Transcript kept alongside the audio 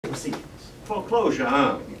foreclosure,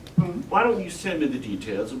 huh? Why don't you send me the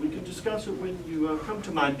details and we can discuss it when you come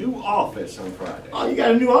to my new office on Friday? Oh, you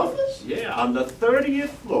got a new office? Yeah, on the 30th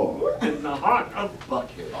floor in the heart of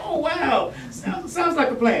Buckhead. Oh, wow. Sounds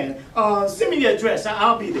like a plan. Send me the address.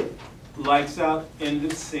 I'll be there. Lights out, end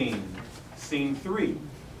of scene. Scene 3.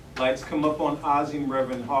 Lights come up on Ozzie and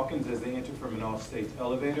Reverend Hawkins as they enter from an off-stage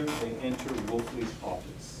elevator. They enter Wolfley's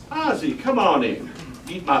office. Ozzie, come on in.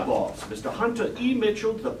 Meet my boss, Mr. Hunter E.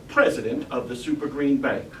 Mitchell, the president of the Super Green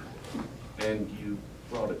Bank. And you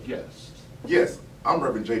brought a guest. Yes, I'm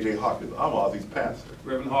Reverend J.J. Hawkins. I'm Ozzie's pastor.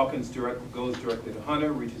 Reverend Hawkins goes directly to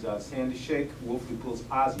Hunter, reaches out his hand to shake. Wolfley pulls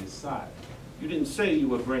Ozzie aside. You didn't say you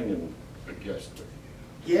were bringing a guest with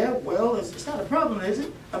you. Yeah, well, it's not a problem, is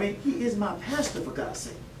it? I mean, he is my pastor, for God's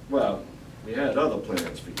sake. Well, we had other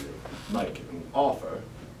plans for you, like an offer.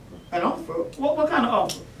 An offer? What kind of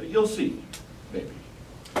offer? You'll see, maybe.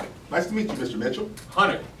 Nice to meet you, Mr. Mitchell.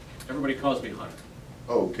 Hunter. Everybody calls me Hunter.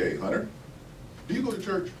 Okay, Hunter. Do you go to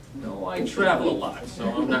church? No, I travel a lot, so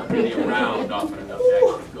I'm not really around often enough to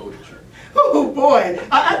actually go to church. Oh, boy,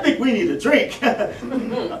 I think we need a drink.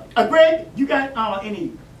 Greg, you got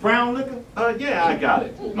any brown liquor? Yeah, I got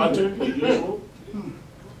it. Hunter, the usual.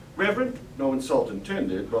 Reverend, no insult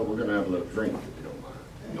intended, but we're gonna have a little drink if you don't mind.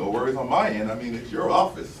 No worries on my end. I mean, it's your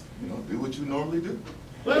office. You know, do what you normally do.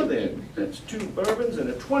 Well then, that's 2 bourbons and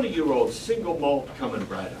a 20-year-old single malt coming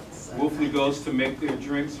right up. Wolfley goes to make their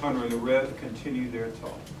drinks. Hunter and the Rev continue their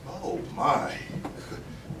talk. Oh, my.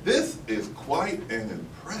 This is quite an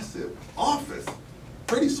impressive office.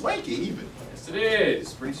 Pretty swanky, even. Yes, it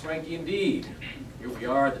is. Pretty swanky indeed. Here we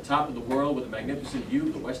are at the top of the world with a magnificent view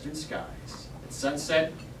of the western skies. At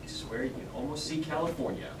sunset, I swear you can almost see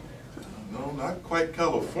California out there. No, not quite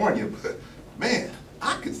California, but man,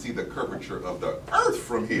 I can see the curvature of the earth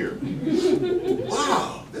from here.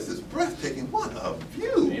 Wow, this is breathtaking. What a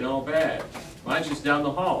view. Ain't all bad. Mine's just down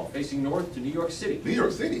the hall, facing north to New York City. New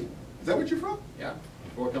York City? Is that where you're from? Yeah.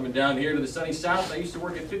 Before coming down here to the sunny south, I used to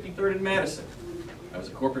work at 53rd and Madison. I was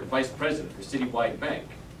a corporate vice president for Citywide Bank.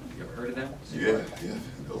 You ever heard of them? Yeah,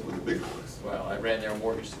 those were the big boys. Well, I ran their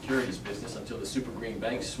mortgage securities business until the Super Green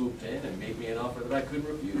Bank swooped in and made me an offer that I couldn't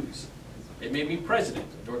refuse. It made me president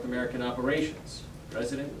of North American operations.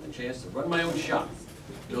 President with a chance to run my own shop,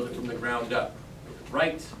 build it from the ground up, build it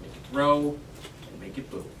right, make it grow, and make it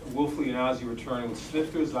boom. Wolfley and Ozzie return with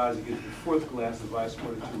snifters. Ozzie gives the 4th glass of ice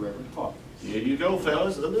water to Reverend Hawkins. Here you go,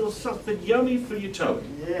 fellas. A little something yummy for your tummy.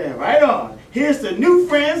 Yeah, right on. Here's to new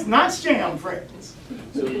friends, not sham friends.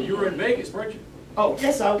 So you were in Vegas, weren't you? Oh,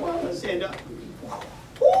 yes, I was. And,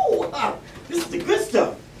 this is the good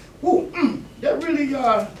stuff. Ooh, that really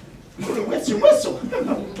wets your whistle.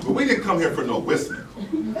 But we didn't come here for no whistling.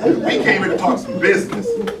 We came here to talk some business.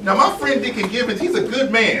 Now, my friend Deacon Gibbons, he's a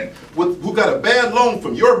good man who got a bad loan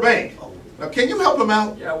from your bank. Now, can you help him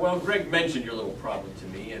out? Yeah, well, Greg mentioned your little problem to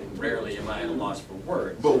me, and rarely am I at a loss for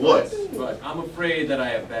words. But what? But I'm afraid that I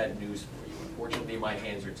have bad news for you. Unfortunately, my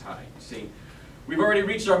hands are tied. See, we've already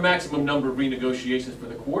reached our maximum number of renegotiations for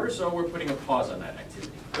the quarter, so we're putting a pause on that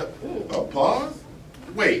activity. A pause?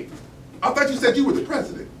 Wait, I thought you said you were the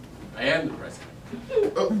president. I am the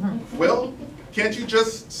president. Well, can't you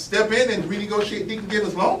just step in and renegotiate Deacon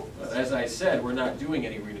Gibbons' loan? But as I said, we're not doing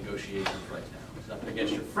any renegotiations right now. It's nothing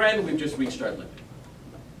against your friend, we've just reached our limit.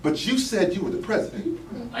 But you said you were the president.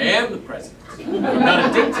 I am the president. I'm not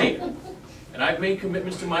a dictator. And I've made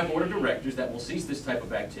commitments to my board of directors that will cease this type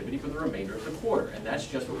of activity for the remainder of the quarter, and that's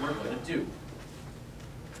just what we're going to do.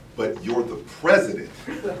 But you're the president.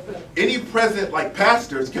 Any president, like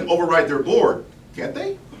pastors, can override their board, can't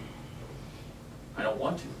they? I don't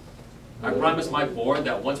want to. I promised my board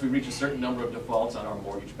that once we reach a certain number of defaults on our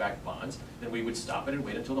mortgage-backed bonds, then we would stop it and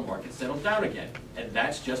wait until the market settled down again. And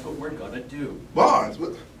that's just what we're going to do. Bonds?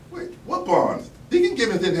 Wait, what bonds? Deacon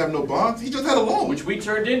Gibbons didn't have no bonds. He just had a loan. Which we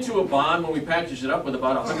turned into a bond when we packaged it up with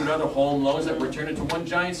about 100 other home loans that were turned into one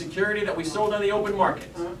giant security that we sold on the open market.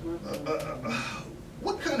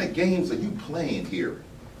 What kind of games are you playing here?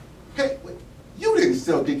 Hey, you didn't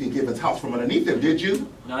sell Deacon Gibbons' house from underneath him, did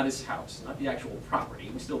you? Not his house, not the actual property.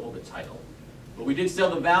 We still hold the title. But we did sell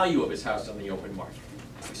the value of his house on the open market.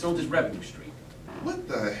 We sold his revenue stream. What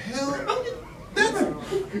the hell?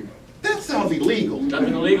 That sounds illegal.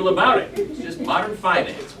 Nothing illegal about it. It's just modern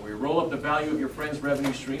finance, where we roll up the value of your friend's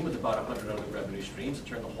revenue stream with about 100 other revenue streams and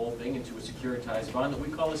turn the whole thing into a securitized bond that we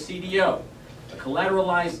call a CDO, a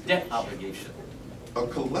collateralized debt obligation. A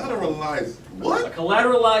collateralized what? A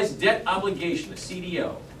collateralized debt obligation, a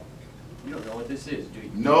CDO. You don't know what this is, do you?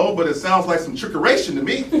 No, but it sounds like some trickeration to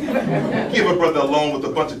me. Give a brother a loan with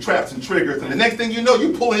a bunch of traps and triggers, and the next thing you know,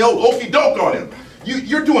 you're pulling old okey doke on him.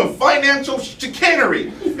 You're doing financial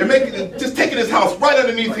chicanery and just taking this house right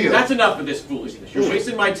underneath here. That's enough of this foolishness. You're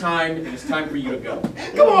wasting my time, and it's time for you to go.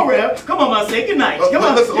 Come on, Rev. Come on, say good night. Come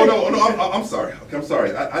on. Listen, no, I'm sorry. Okay, I'm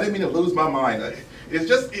sorry. I didn't mean to lose my mind. It's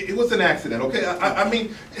just, it was an accident, okay? I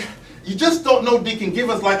mean, you just don't know Deacon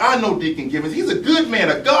Givens like I know Deacon Givens. He's a good man,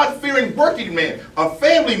 a God-fearing working man, a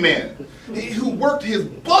family man who worked his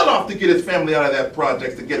butt off to get his family out of that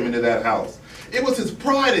project to get him into that house. It was his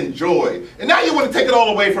pride and joy. And now you want to take it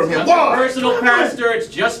all away from him. Why? Personal, Pastor, it's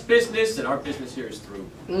just business, and our business here is through.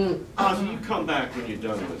 So you come back when you're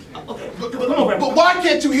done with him. Okay, But why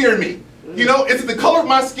can't you hear me? You know, is it the color of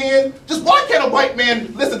my skin? Just why can't a white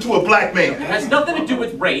man listen to a black man? It has nothing to do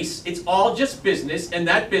with race. It's all just business, and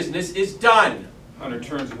that business is done. Hunter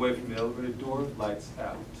turns away from the elevator door, lights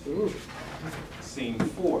out. Scene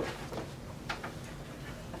 4.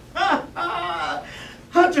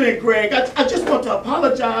 Hunter and Greg, I just want to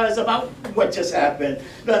apologize about what just happened.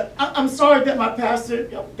 I'm sorry that my pastor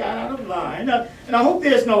got out of line, and I hope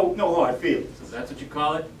there's no hard feelings. So that's what you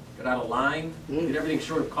call it? Got out of line? Did everything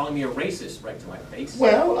short of calling me a racist right to my face.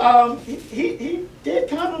 Well, he did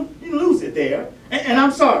kind of lose it there, and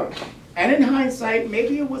I'm sorry. And in hindsight,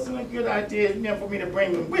 maybe it wasn't a good idea for me to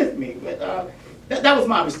bring him with me, but that was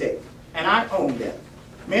my mistake, and I own that.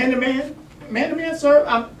 Man to man,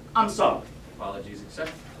 sir, I'm sorry. Apologies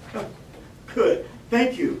accepted. Good,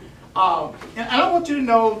 thank you. And I want you to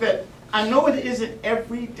know that I know it isn't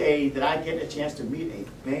every day that I get a chance to meet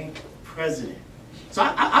a bank president. So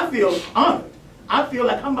I feel honored. I feel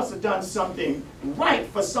like I must have done something right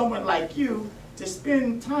for someone like you to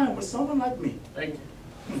spend time with someone like me. Thank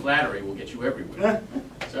you. Flattery will get you everywhere.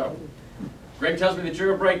 So, Greg tells me that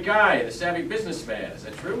you're a bright guy and a savvy businessman. Is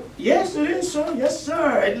that true? Yes, it is, sir. Yes,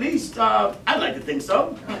 sir. At least, I'd like to think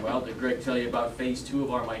so. Well, did Greg tell you about phase 2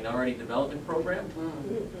 of our minority development program?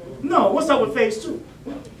 No, what's up with phase 2?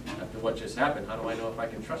 After what just happened, how do I know if I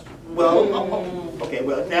can trust you? Well, okay,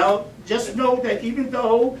 well, now, just know that even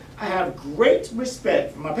though I have great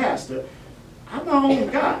respect for my pastor, I'm my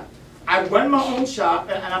own guy. I run my own shop,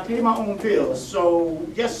 and I pay my own bills. So,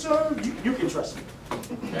 yes, sir, you can trust me.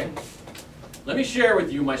 Okay. Let me share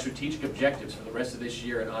with you my strategic objectives for the rest of this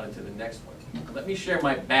year and on into the next one. Let me share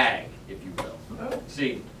my bag, if you will.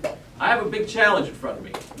 See, I have a big challenge in front of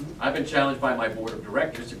me. I've been challenged by my board of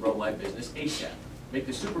directors to grow my business ASAP. Make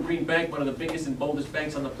the Super Green Bank one of the biggest and boldest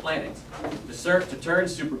banks on the planet. To turn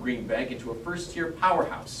Super Green Bank into a first-tier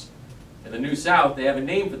powerhouse. In the New South, they have a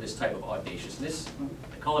name for this type of audaciousness.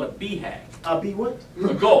 They call it a BHAG. A be what?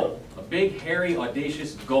 A goal. A big, hairy,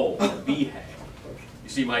 audacious goal. A BHAG. You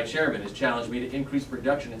see, my chairman has challenged me to increase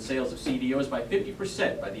production and sales of CDOs by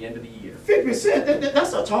 50% by the end of the year. 50%?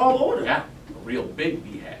 That's a tall order. Yeah, a real big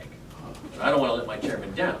BHAG. But I don't want to let my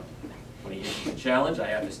chairman down. When he issues a challenge, I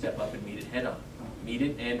have to step up and meet it head on. Meet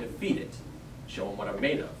it and defeat it. Show him what I'm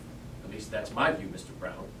made of. At least that's my view, Mr.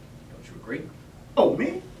 Brown. Don't you agree? Oh,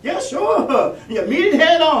 me? Yeah, sure. Yeah, meet it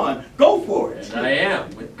head on. Go for it. And I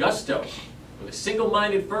am, with gusto. With a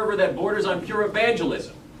single-minded fervor that borders on pure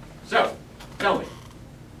evangelism. So, tell me,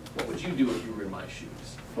 what would you do if you were in my shoes?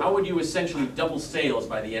 How would you essentially double sales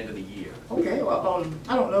by the end of the year? Okay, well,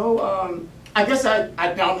 I don't know. I guess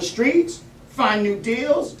I'd down the streets, find new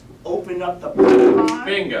deals, open up the pipeline.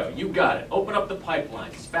 Bingo, you got it. Open up the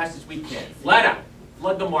pipelines as fast as we can. Flat out,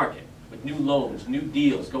 flood the market with new loans, new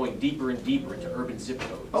deals, going deeper and deeper into urban zip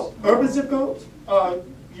codes. Oh, urban zip codes?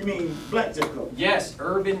 You mean black zip codes? Yes,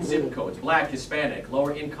 urban zip codes. Black, Hispanic,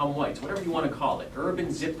 lower income whites, whatever you want to call it.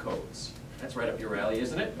 Urban zip codes. That's right up your alley,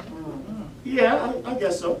 isn't it? Yeah, I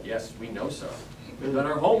guess so. Yes, we know so. We've done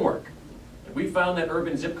our homework. And we found that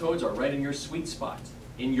urban zip codes are right in your sweet spot,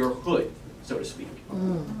 in your hood, so to speak.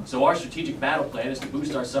 So our strategic battle plan is to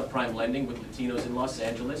boost our subprime lending with Latinos in Los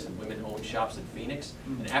Angeles and women-owned shops in Phoenix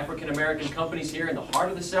and African-American companies here in the heart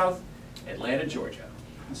of the South, Atlanta, Georgia.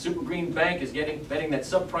 The Super Green Bank is betting that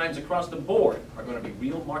subprimes across the board are going to be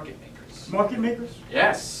real market makers. Market makers?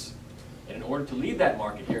 Yes. And in order to lead that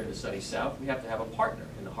market here in the sunny South, we have to have a partner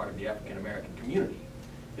in the heart of the African-American community,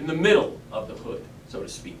 in the middle of the hood, so to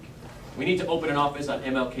speak. We need to open an office on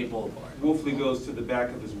MLK Boulevard. Wolfley goes to the back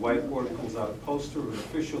of his whiteboard, pulls out a poster of an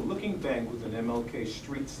official-looking bank with an MLK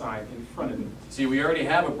Street sign in front of it. See, we already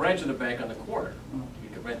have a branch of the bank on the corner. We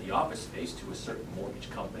could rent the office space to a certain mortgage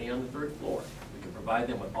company on the 3rd floor. We could provide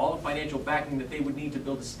them with all the financial backing that they would need to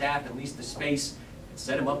build a staff and lease the space, and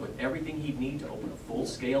set him up with everything he'd need to open a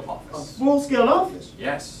full-scale A office. full-scale office?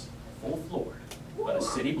 Yes, full floor, on a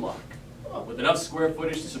city block, with enough square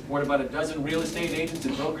footage to support about a dozen real estate agents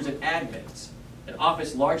and brokers and admins. An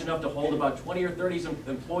office large enough to hold about 20 or 30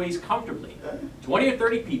 employees comfortably. 20 or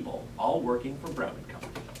 30 people, all working for Brown &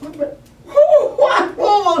 Company.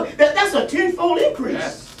 Whoa, that's a tenfold increase.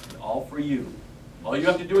 Yes, and all for you. All you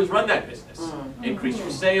have to do is run that business. Increase your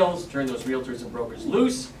sales, turn those realtors and brokers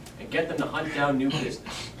loose, and get them to hunt down new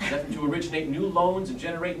business. Get them to originate new loans and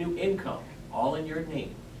generate new income, all in your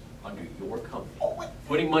name, under your company.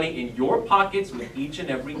 Putting money in your pockets with each and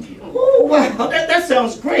every deal. Oh, wow, that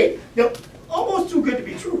sounds great. You know, almost too good to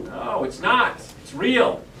be true. No, it's not. It's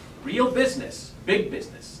real. Real business, big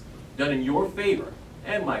business, done in your favor,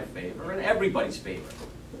 and my favor, and everybody's favor.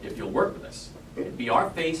 If you'll work with us and be our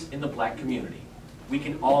face in the black community, we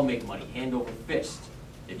can all make money hand over fist.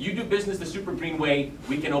 If you do business the Super Green way,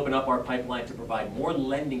 we can open up our pipeline to provide more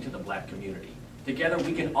lending to the black community. Together,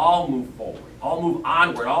 we can all move forward, all move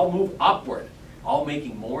onward, all move upward, all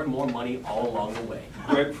making more and more money all along the way.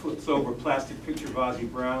 Greg flips over a plastic picture of Ozzie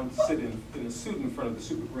Brown sitting in a suit in front of the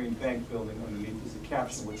Super Green Bank building. Underneath is a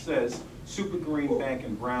caption which says, Super Green Bank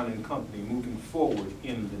and Brown and Company moving forward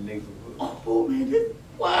in the neighborhood. Oh, man,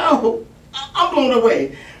 wow. I'm blown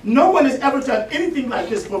away. No one has ever done anything like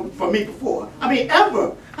this for me before. I mean,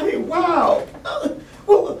 ever. I mean, wow.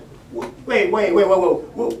 Wait.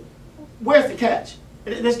 Where's the catch?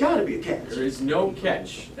 There's got to be a catch. There is no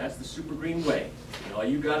catch. That's the Super Green way. And all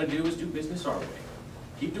you got to do is do business our way.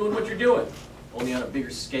 Keep doing what you're doing, only on a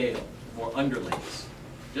bigger scale, more underlings.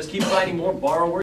 Just keep finding more borrowers